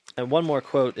 And one more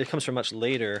quote. It comes from much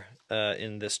later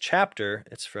in this chapter.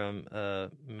 It's from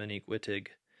Monique Wittig.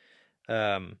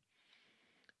 And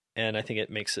I think it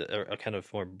makes it a kind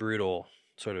of more brutal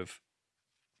sort of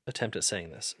attempt at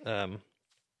saying this.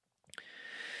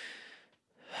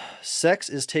 Sex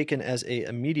is taken as a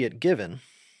immediate given,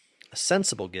 a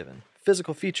sensible given,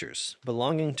 physical features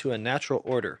belonging to a natural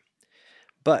order.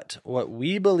 But what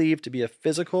we believe to be a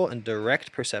physical and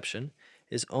direct perception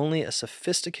is only a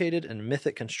sophisticated and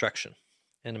mythic construction,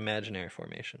 an imaginary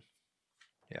formation.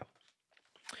 Yeah.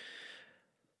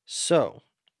 So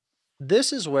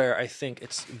this is where I think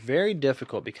it's very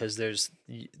difficult because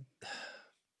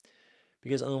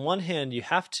because on the one hand you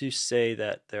have to say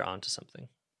that they're onto something,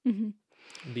 Mm-hmm.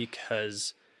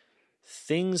 because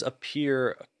things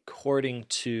appear according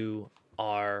to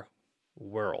our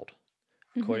world,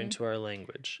 according to our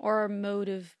language, Or our mode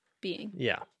of being.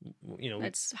 yeah, you know,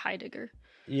 That's Heidegger.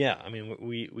 yeah, I mean,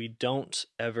 we don't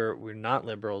ever, we're not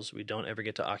liberals. We don't ever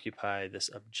get to occupy this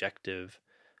objective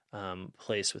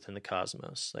place within the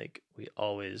cosmos. Like we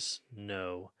always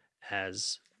know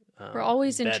as We're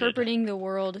always embedded. interpreting the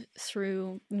world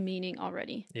through meaning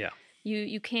already. Yeah,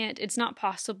 You can't, it's not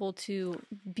possible to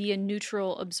be a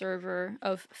neutral observer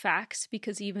of facts,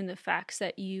 because even the facts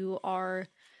that you are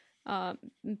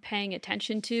paying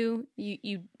attention to,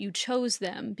 you chose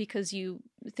them because you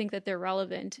think that they're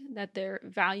relevant, that they're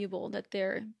valuable, that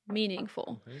they're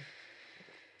meaningful. Mm-hmm.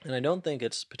 And I don't think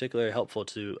it's particularly helpful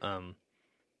to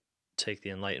take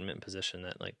the Enlightenment position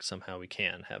that like somehow we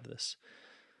can have this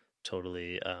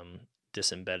totally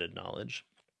disembedded knowledge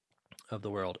of the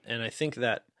world. And I think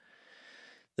that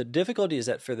the difficulty is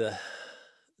that for the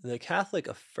Catholic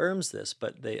affirms this,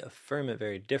 but they affirm it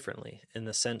very differently in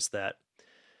the sense that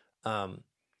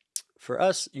for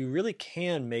us, you really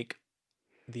can make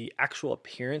the actual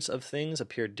appearance of things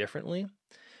appear differently,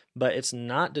 but it's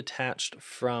not detached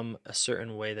from a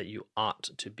certain way that you ought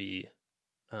to be,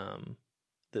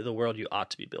 the world you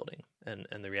ought to be building and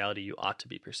the reality you ought to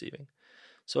be perceiving.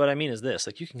 So what I mean is this,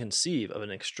 like you can conceive of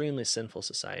an extremely sinful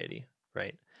society,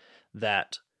 right,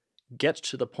 that gets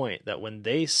to the point that when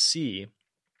they see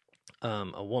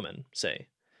a woman, say,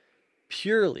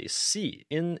 purely see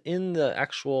in the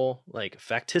actual like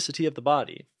facticity of the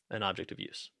body an object of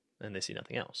use, and they see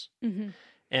nothing else. Mm-hmm.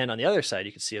 And on the other side,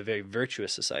 you can see a very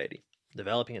virtuous society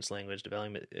developing its language,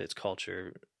 developing its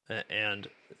culture, and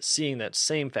seeing that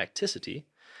same facticity,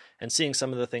 and seeing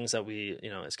some of the things that we,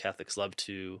 as Catholics love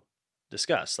to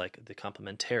discuss, like the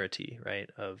complementarity, right,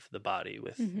 of the body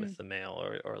with the male,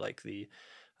 or like the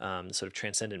sort of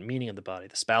transcendent meaning of the body,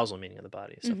 the spousal meaning of the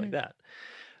body, stuff like that.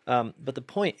 But the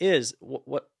point is,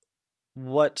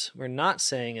 what we're not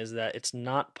saying is that it's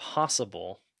not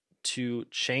possible to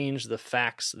change the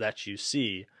facts that you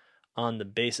see on the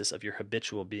basis of your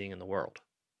habitual being in the world.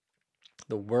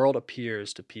 The world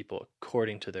appears to people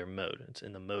according to their mode. It's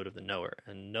in the mode of the knower,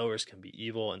 and knowers can be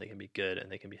evil and they can be good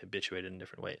and they can be habituated in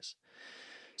different ways.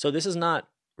 So this is not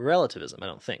relativism, I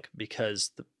don't think,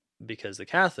 because the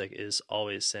Catholic is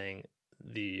always saying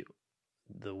the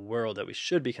world that we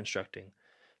should be constructing,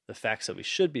 the facts that we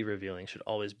should be revealing, should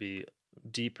always be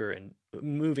deeper and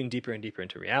moving deeper and deeper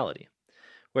into reality.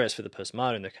 Whereas for the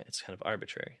postmodern, it's kind of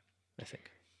arbitrary, I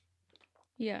think.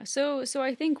 Yeah. So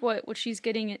I think what she's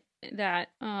getting at that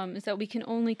is that we can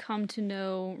only come to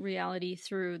know reality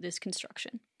through this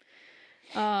construction,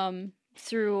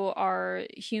 through our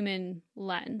human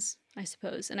lens, I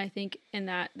suppose. And I think in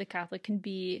that the Catholic can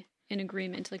be in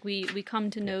agreement. Like we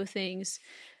come to know things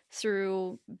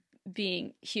through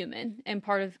being human, and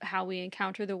part of how we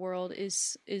encounter the world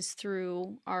is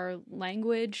through our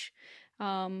language,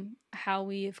 how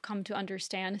we've come to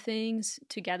understand things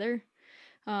together,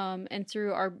 and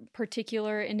through our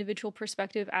particular individual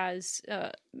perspective as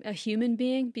a human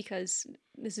being. Because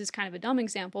this is kind of a dumb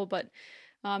example, but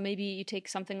maybe you take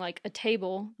something like a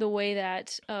table. The way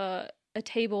that a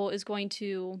table is going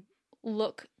to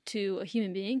look to a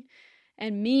human being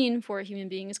and mean for a human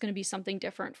being is going to be something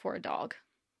different for a dog.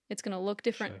 It's going to look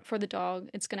different for the dog.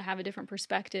 It's going to have a different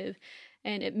perspective,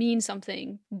 and it means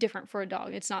something different for a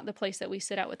dog. It's not the place that we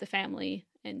sit at with the family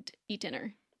and eat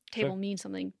dinner. Table means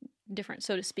something different,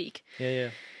 so to speak. Yeah.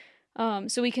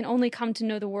 So we can only come to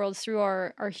know the world through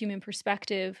our human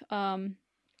perspective. And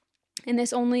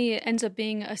this only ends up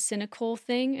being a cynical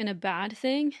thing and a bad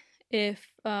thing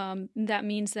if that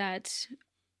means that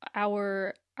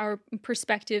our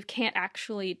perspective can't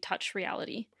actually touch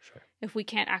reality. Sure. If we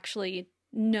can't actually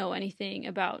know anything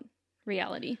about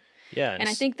reality. Yeah. And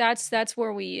I think that's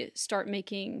where we start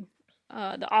making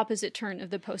the opposite turn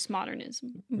of the postmodernist.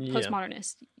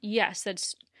 Yes,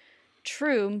 that's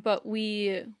true, but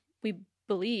we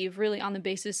believe really on the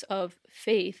basis of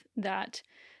faith that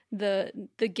the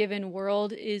given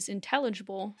world is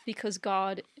intelligible because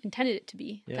God intended it to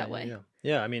be that way.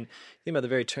 Yeah, I mean, think about the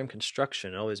very term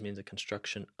construction. It always means a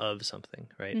construction of something,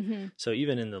 right? Mm-hmm. So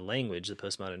even in the language, the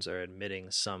postmoderns are admitting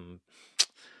some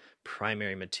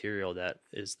primary material that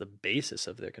is the basis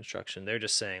of their construction. They're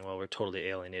just saying, well, we're totally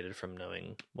alienated from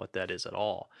knowing what that is at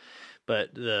all.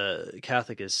 But the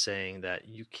Catholic is saying that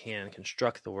you can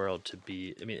construct the world to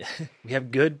be, I mean, we have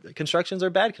good constructions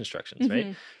or bad constructions, mm-hmm.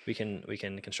 right? We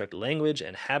can construct language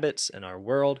and habits in our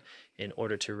world in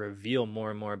order to reveal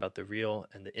more and more about the real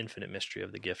and the infinite mystery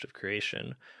of the gift of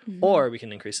creation. Mm-hmm. Or we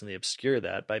can increasingly obscure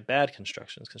that by bad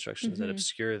constructions mm-hmm. that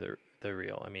obscure the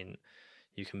real. I mean,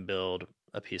 you can build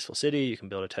a peaceful city, you can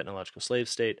build a technological slave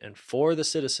state, and for the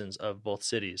citizens of both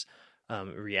cities,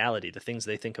 reality, the things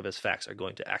they think of as facts, are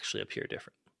going to actually appear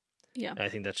different. Yeah, and I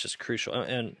think that's just crucial.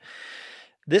 And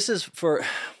this is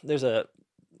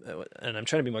and I'm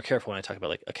trying to be more careful when I talk about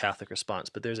like a Catholic response,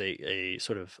 but there's a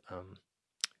sort of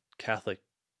Catholic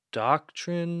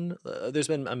doctrine. There's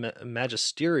been a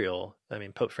magisterial, I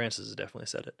mean, Pope Francis has definitely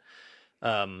said it,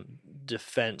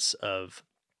 defense of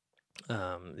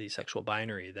the sexual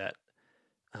binary that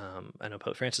I know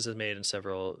Pope Francis has made, and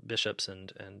several bishops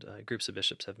and groups of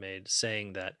bishops have made,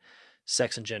 saying that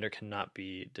sex and gender cannot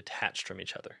be detached from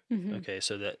each other. Mm-hmm. Okay,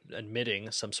 so that admitting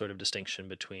some sort of distinction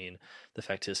between the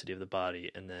facticity of the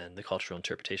body and then the cultural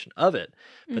interpretation of it,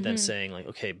 but mm-hmm. then saying like,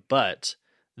 okay, but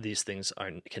these things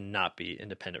cannot be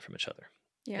independent from each other.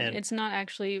 Yeah, and it's not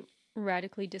actually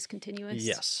radically discontinuous.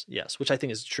 Yes, which I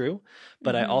think is true.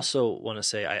 But mm-hmm. I also want to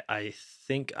say I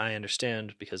think I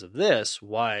understand because of this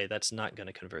why that's not going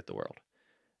to convert the world.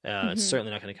 Mm-hmm. It's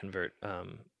certainly not going to convert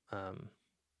the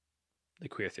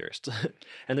queer theorists.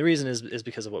 And the reason is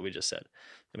because of what we just said.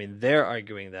 I mean, they're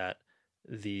arguing that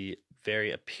the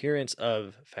very appearance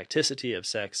of facticity of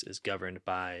sex is governed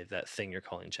by that thing you're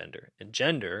calling gender. And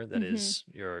gender, that mm-hmm. is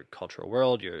your cultural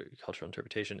world, your cultural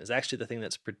interpretation, is actually the thing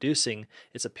that's producing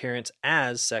its appearance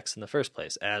as sex in the first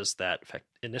place, as that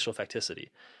initial facticity.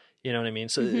 You know what I mean?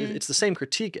 So mm-hmm. it's the same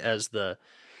critique as the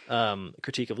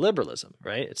critique of liberalism,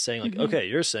 right? It's saying like, mm-hmm. okay,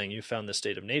 you're saying you found this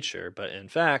state of nature, but in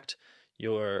fact,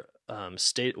 your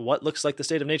state, what looks like the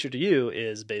state of nature to you,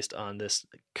 is based on this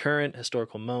current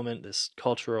historical moment, this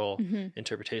cultural mm-hmm.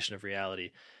 interpretation of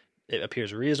reality. it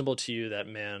appears reasonable to you that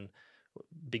man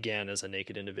began as a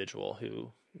naked individual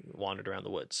who wandered around the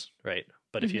woods, right?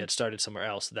 But if you Mhm. had started somewhere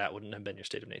else, that wouldn't have been your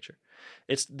state of nature.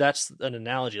 That's an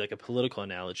analogy, like a political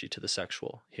analogy to the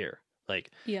sexual here.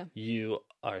 Like Yeah. you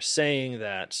are saying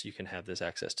that you can have this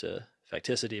access to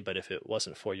facticity, but if it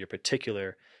wasn't for your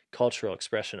particular cultural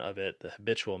expression of it, the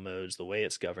habitual modes, the way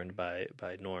it's governed by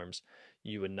norms,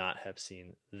 you would not have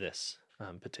seen this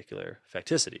particular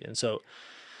facticity. And so,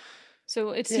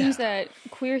 So it yeah, seems that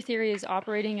queer theory is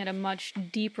operating at a much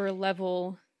deeper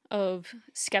level of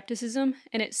skepticism,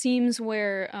 and it seems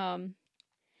where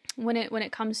when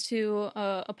it comes to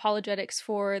apologetics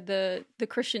for the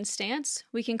Christian stance,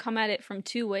 we can come at it from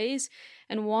two ways.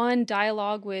 And one,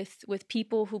 dialogue with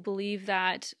people who believe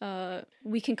that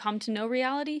we can come to know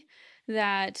reality,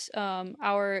 that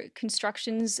our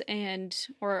constructions and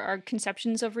or our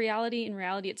conceptions of reality and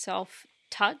reality itself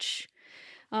touch.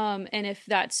 And if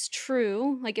that's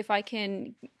true, like if I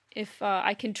can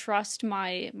trust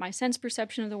my sense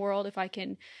perception of the world, if I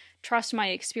can trust my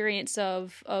experience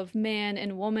of man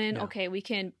and woman, yeah, okay, we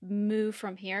can move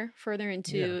from here further yeah,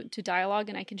 into to dialogue,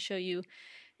 and I can show you.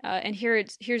 And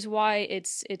here's why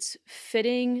it's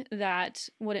fitting that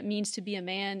what it means to be a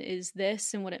man is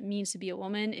this, and what it means to be a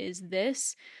woman is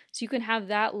this. So you can have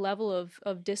that level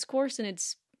of discourse, and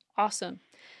it's awesome.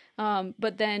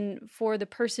 But then for the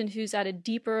person who's at a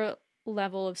deeper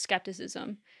level of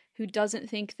skepticism, who doesn't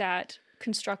think that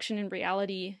construction and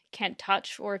reality can't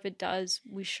touch, or if it does,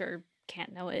 we sure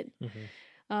can't know it.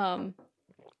 hmm Um,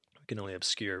 we can only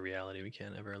obscure reality. We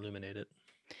can't ever illuminate it.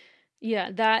 yeah,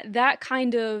 that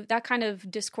kind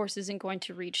of discourse isn't going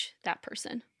to reach that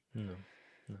person. No,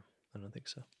 no, I don't think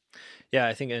so. Yeah,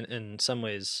 I think in some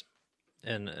ways,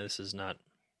 and this is not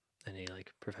any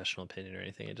like professional opinion or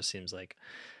anything. It just seems like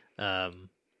um,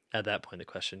 at that point the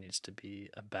question needs to be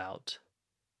about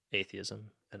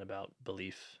atheism and about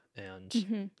belief and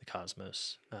Hmm. the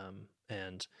cosmos.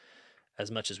 And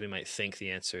as much as we might think the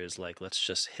answer is like let's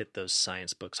just hit those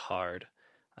science books hard,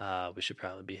 we should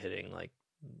probably be hitting like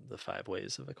the 5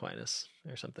 ways of Aquinas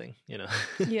or something,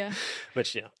 Yeah.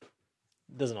 which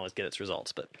doesn't always get its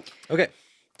results. But okay,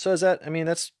 so is that? I mean,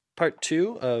 that's part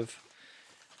 2 of.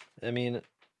 I mean,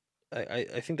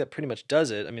 I think that pretty much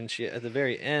does it. I mean, she at the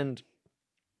very end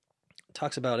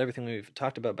talks about everything we've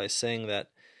talked about by saying that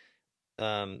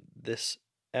this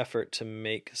effort to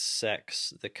make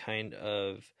sex the kind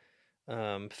of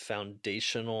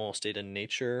foundational state of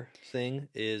nature thing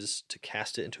is to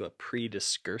cast it into a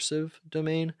pre-discursive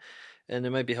domain, and it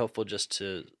might be helpful just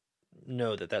to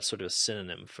know that that's sort of a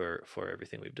synonym for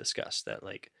everything we've discussed. That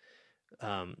like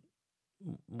um,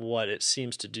 what it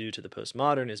seems to do to the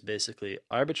postmodern is basically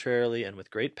arbitrarily and with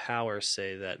great power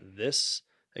say that this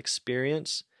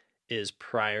experience is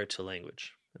prior to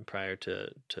language and prior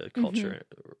to Hmm.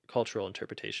 cultural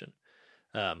interpretation,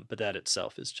 but that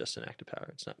itself is just an act of power.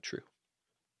 It's not true.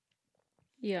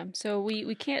 Yeah. So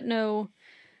we can't know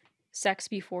sex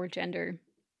before gender.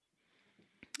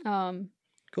 Um,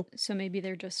 Cool. so maybe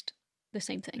they're just the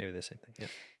same thing. Maybe the same thing. Yeah.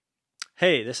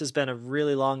 Hey, this has been a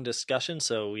really long discussion,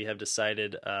 so we have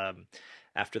decided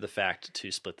after the fact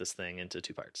to split this thing into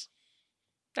 2 parts.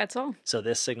 That's all. So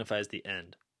this signifies the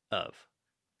end of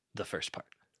the first part.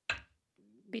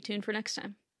 Be tuned for next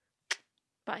time.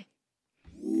 Bye.